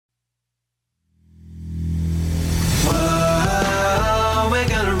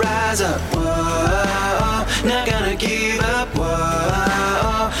rise up, whoa, not gonna give up,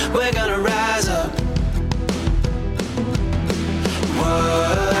 whoa, we're gonna rise up,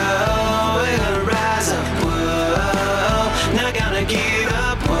 whoa, we're gonna rise up, whoa, not gonna give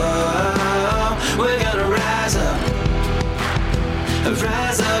up, whoa, we're gonna rise up,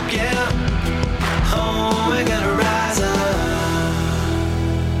 yeah, oh, we're gonna rise up.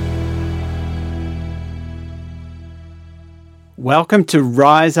 Welcome to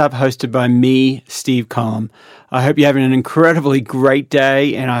Rise Up, hosted by me, Steve Collum. I hope you're having an incredibly great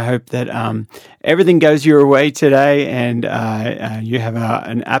day, and I hope that everything goes your way today, and you have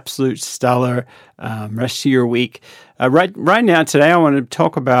an absolute stellar rest of your week. Right now, today, I want to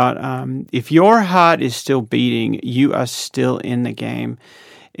talk about if your heart is still beating, you are still in the game.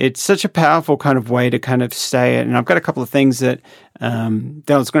 It's such a powerful kind of way to kind of say it. And I've got a couple of things that I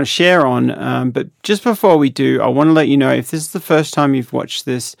was going to share on. But just before we do, I want to let you know, if this is the first time you've watched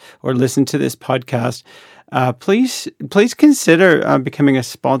this or listened to this podcast, please consider becoming a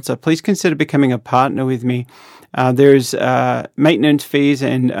sponsor. Please consider becoming a partner with me. There's maintenance fees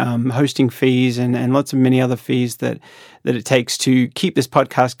and hosting fees and lots of many other fees that it takes to keep this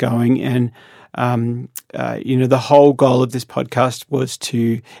podcast going. And the whole goal of this podcast was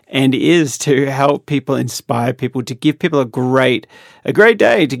and is to help people, inspire people, to give people a great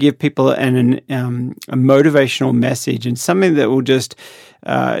day, to give people a motivational message and something that will just,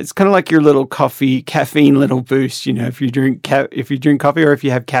 it's kind of like your little caffeine little boost. You know, if you drink coffee or if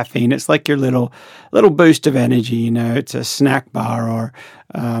you have caffeine, it's like your little boost of energy. You know, it's a snack bar or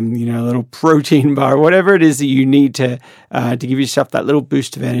a little protein bar, whatever it is that you need to give yourself that little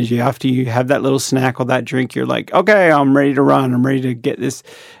boost of energy. After you have that little snack or that drink, you're like, okay, I'm ready to run. I'm ready to get this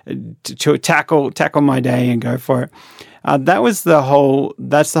to tackle my day and go for it. That's the whole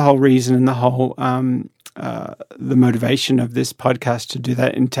reason and the whole the motivation of this podcast, to do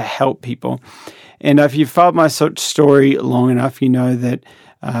that and to help people. And if you've followed my story long enough, you know that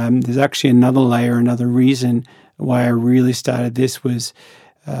there's actually another reason why I really started this was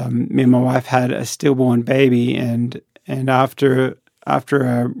me and my wife had a stillborn baby, and after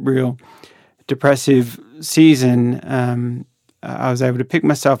a real depressive season, I was able to pick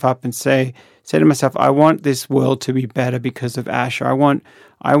myself up and say to myself, I want this world to be better because of Asher. I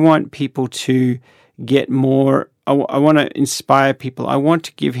want people to get more. I want to inspire people. I want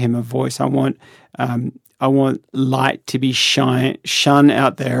to give him a voice. I want light to be shine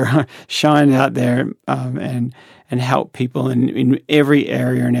out there, and help people in every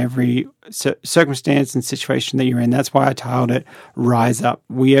area and every circumstance and situation that you're in. That's why I titled it Rise Up.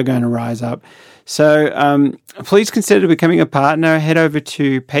 We are going to rise up. So please consider becoming a partner. Head over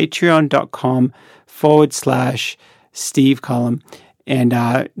to patreon.com/Steve Collum. And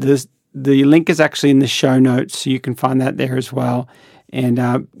the link is actually in the show notes, so you can find that there as well.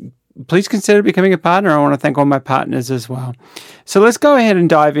 And please consider becoming a partner. I want to thank all my partners as well. So let's go ahead and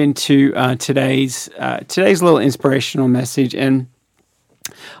dive into today's little inspirational message. And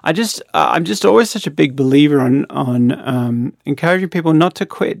I'm just always such a big believer on encouraging people not to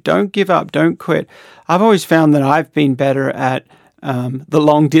quit. Don't give up. Don't quit. I've always found that I've been better at the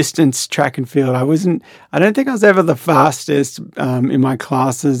long distance track and field. I don't think I was ever the fastest in my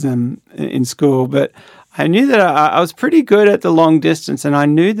classes and in school, but I knew that I was pretty good at the long distance, and I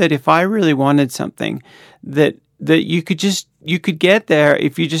knew that if I really wanted something, that you could get there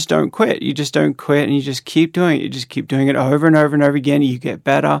if you just don't quit. You just don't quit, and you just keep doing it. You just keep doing it over and over and over again. You get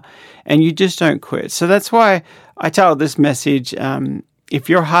better, and you just don't quit. So that's why I titled this message, if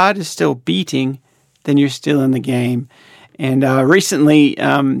your heart is still beating, then you're still in the game. And recently,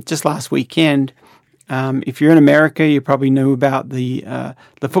 just last weekend, if you're in America, you probably know about the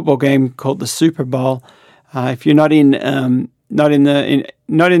football game called the Super Bowl. If you're not in the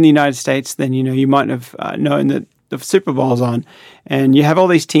United States, then you might have known that the Super Bowl's on, and you have all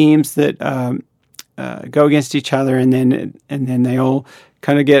these teams that go against each other, and then they all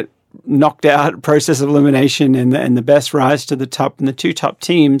kind of get knocked out, process of elimination, and the best rise to the top, and the two top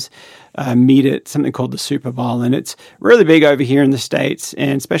teams meet at something called the Super Bowl, and it's really big over here in the States,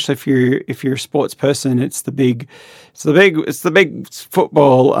 and especially if you're a sports person, it's the big football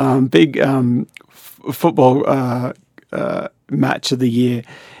match of the year.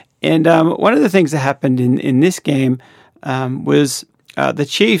 And one of the things that happened in this game was the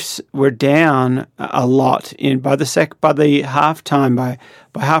Chiefs were down a lot by the halftime.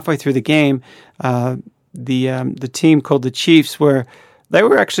 By halfway through the game, the team called the Chiefs were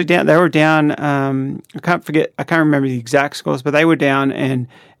actually down. They were down. I can't remember the exact scores, but they were down, and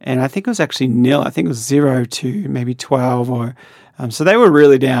I think it was actually nil. I think it was 0-12 maybe 12, or so they were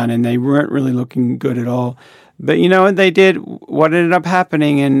really down, and they weren't really looking good at all. But you know what they did? What ended up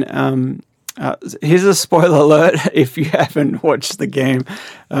happening? And here's a spoiler alert if you haven't watched the game.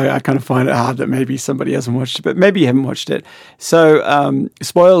 I kind of find it hard that maybe somebody hasn't watched it, but maybe you haven't watched it. So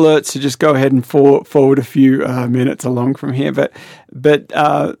spoiler alert, so just go ahead and forward a few minutes along from here. But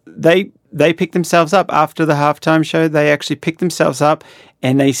they picked themselves up after the halftime show. They actually picked themselves up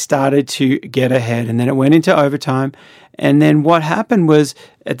and they started to get ahead. And then it went into overtime. And then what happened was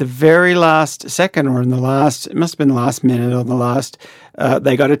at the very last second, or in the last, it must have been the last minute or the last,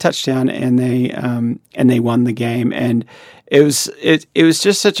 they got a touchdown and they won the game. And it was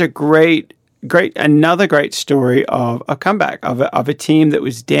just such a great, another great story of a comeback of a team that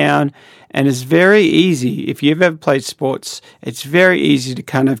was down. And it's very easy, if you've ever played sports, it's very easy to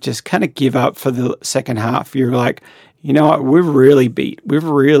kind of give up for the second half. You're like, you know what, we're really beat. We've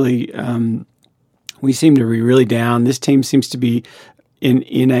really, we seem to be really down. This team seems to be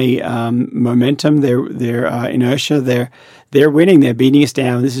in a momentum. Their inertia. They're winning. They're beating us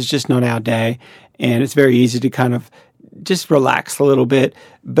down. This is just not our day. And it's very easy to kind of just relax a little bit.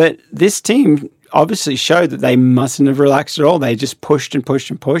 But this team obviously showed that they mustn't have relaxed at all. They just pushed and pushed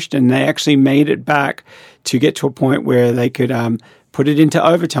and pushed, and they actually made it back to get to a point where they could put it into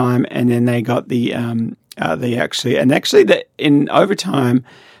overtime, and then they got in overtime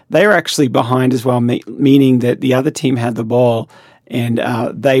they were actually behind as well, meaning that the other team had the ball, and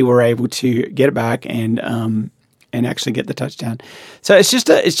they were able to get it back and actually get the touchdown. So it's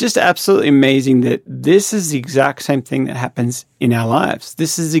just absolutely amazing that this is the exact same thing that happens in our lives.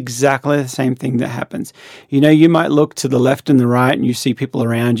 This is exactly the same thing that happens. You know, you might look to the left and the right and you see people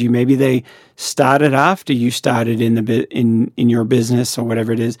around you. Maybe they started after you started in your business or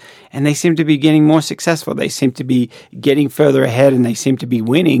whatever it is, and they seem to be getting more successful. They seem to be getting further ahead and they seem to be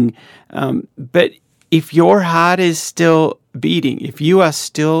winning. But if your heart is still beating, if you are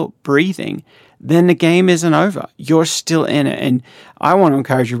still breathing, then the game isn't over. You're still in it. And I want to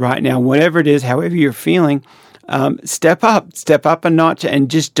encourage you right now, whatever it is, however you're feeling, step up a notch and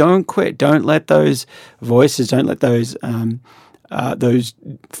just don't quit. Don't let those voices, don't let those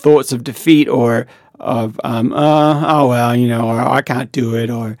thoughts of defeat or of, oh, well, you know, or I can't do it,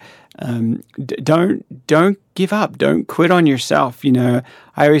 or don't give up. Don't quit on yourself. You know,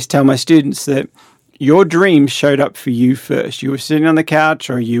 I always tell my students that your dreams showed up for you first. You were sitting on the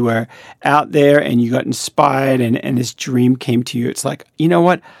couch or you were out there and you got inspired and this dream came to you. It's like, you know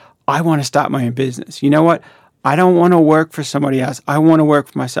what? I want to start my own business. You know what? I don't want to work for somebody else. I want to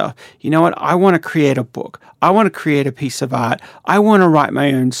work for myself. You know what? I want to create a book. I want to create a piece of art. I want to write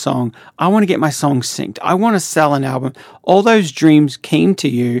my own song. I want to get my song synced. I want to sell an album. All those dreams came to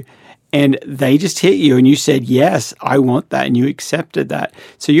you and they just hit you and you said, yes, I want that. And you accepted that.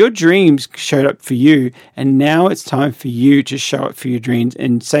 So your dreams showed up for you. And now it's time for you to show up for your dreams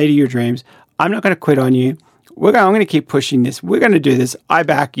and say to your dreams, I'm not going to quit on you. I'm going to keep pushing this. We're going to do this. I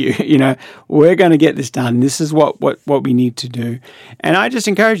back you. You know, we're going to get this done. This is what we need to do. And I just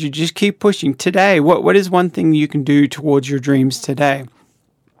encourage you, just keep pushing today. What is one thing you can do towards your dreams today?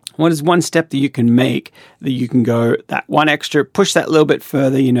 What is one step that you can make that you can go that one extra, push that little bit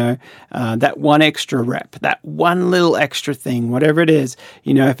further, you know, that one extra rep, that one little extra thing, whatever it is,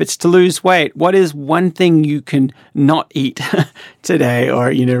 you know, if it's to lose weight, what is one thing you can not eat today, or,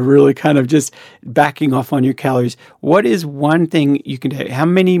 you know, really kind of just backing off on your calories? What is one thing you can do? How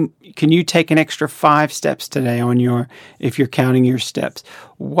many can you take an extra 5 steps today if you're counting your steps?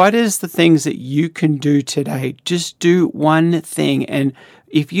 What is the things that you can do today? Just do one thing. And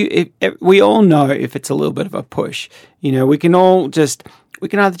if we all know if it's a little bit of a push, you know, we can either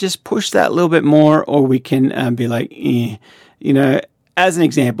just push that a little bit more, or we can be like, you know, as an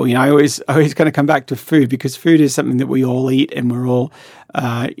example, you know, I always kind of come back to food, because food is something that we all eat, and we're all,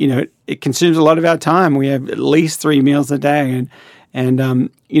 you know, it consumes a lot of our time. We have at least 3 meals a day, and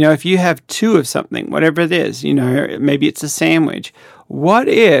you know, if you have 2 of something, whatever it is, you know, maybe it's a sandwich. What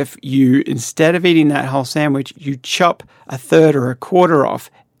if you, instead of eating that whole sandwich, you chop a third or a quarter off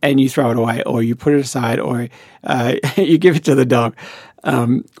and you throw it away, or you put it aside, or you give it to the dog?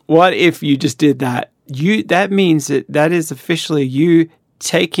 What if you just did that? That means that is officially you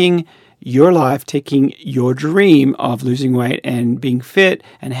taking your life, taking your dream of losing weight and being fit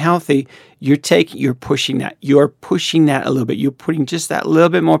and healthy. You're pushing that a little bit. You're putting just that little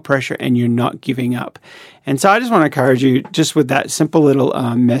bit more pressure, and you're not giving up. And so I just want to encourage you, just with that simple little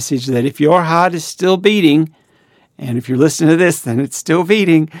message, that if your heart is still beating, and if you're listening to this, then it's still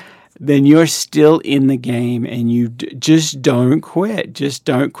beating, then you're still in the game, and you just don't quit. Just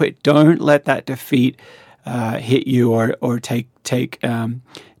don't quit. Don't let that defeat hit you or take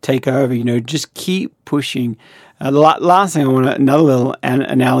over. You know, just keep pushing. The last thing another little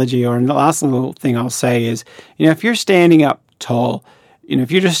analogy, or the last little thing I'll say is, if you're standing up tall,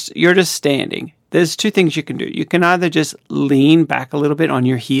 if you're just standing, there's two things you can do. You can either just lean back a little bit on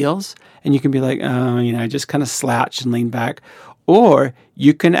your heels, and you can be like, just kind of slouch and lean back, or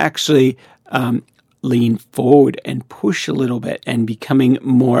you can actually lean forward and push a little bit and becoming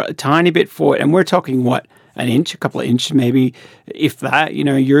a tiny bit forward. And we're talking an inch, a couple of inches, maybe, if that.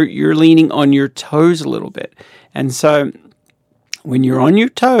 You're leaning on your toes a little bit, and so when you're on your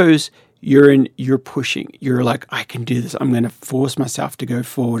toes, you're pushing. You're like, I can do this. I'm going to force myself to go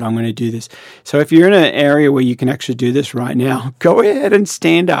forward. I'm going to do this. So if you're in an area where you can actually do this right now, go ahead and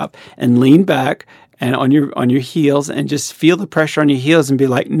stand up and lean back and on your heels, and just feel the pressure on your heels and be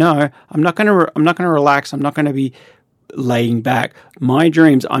like, no, I'm not going to relax. I'm not going to be laying back. My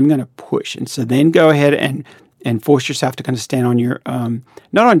dreams, I'm going to push. And so then go ahead and force yourself to kind of stand on your,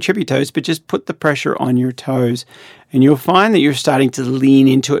 not on tippy toes, but just put the pressure on your toes. And you'll find that you're starting to lean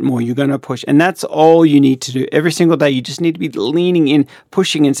into it more. You're going to push. And that's all you need to do. Every single day, you just need to be leaning in,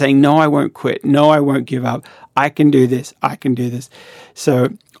 pushing and saying, no, I won't quit. No, I won't give up. I can do this. I can do this. So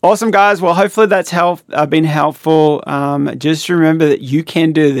awesome, guys. Well, hopefully that's been helpful. Just remember that you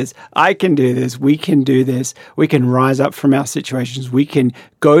can do this. I can do this. We can do this. We can rise up from our situations. We can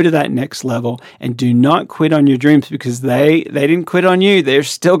go to that next level, and do not quit on your dreams, because they didn't quit on you. They're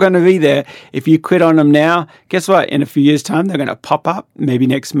still going to be there. If you quit on them now, guess what? In a few years' time, they're going to pop up. Maybe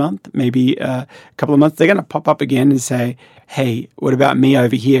next month, maybe a couple of months, they're going to pop up again and say, hey, what about me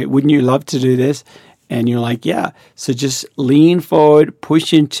over here? Wouldn't you love to do this? And you're like, yeah. So just lean forward,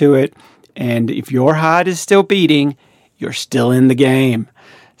 push into it. And if your heart is still beating, you're still in the game.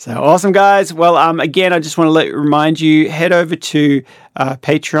 So awesome, guys. Well, again, I just want to remind you, head over to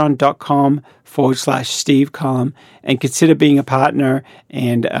patreon.com/Steve Collum and consider being a partner.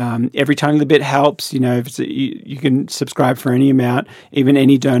 And every tiny bit helps. If you can subscribe for any amount, even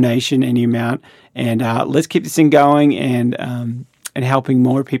any donation, any amount. And let's keep this thing going and helping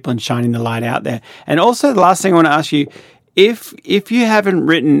more people and shining the light out there. And also, the last thing I want to ask you, if you haven't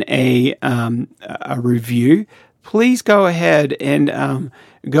written a review, please go ahead and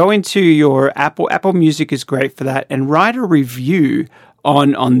go into your Apple Music is great for that, and write a review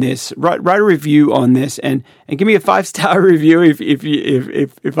on this. Write a review on this, and give me a 5-star review if you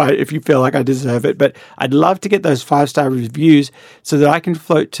feel like I deserve it. But I'd love to get those 5-star reviews so that I can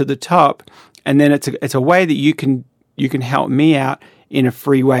float to the top, and then it's a way that you can help me out in a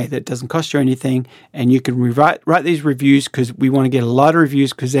free way that doesn't cost you anything. And you can write these reviews, because we want to get a lot of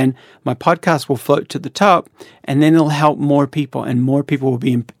reviews, because then my podcast will float to the top, and then it'll help more people, and more people will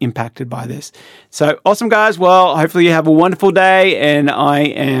be impacted by this. So awesome, guys. Well, hopefully you have a wonderful day, and I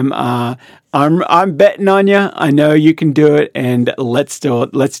am I'm betting on you. I know you can do it, and let's do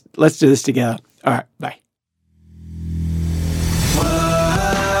it. Let's do this together. All right, bye.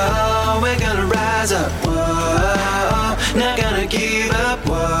 Whoa, we're gonna rise up. Whoa, not gonna give up.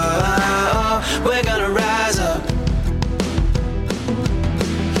 Whoa, we're gonna rise up.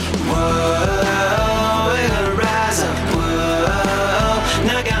 Whoa, we're gonna rise up. Whoa,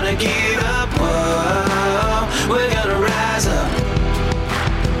 not gonna give up. Whoa, we're gonna rise up.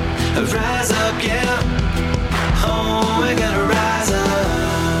 Rise up, yeah.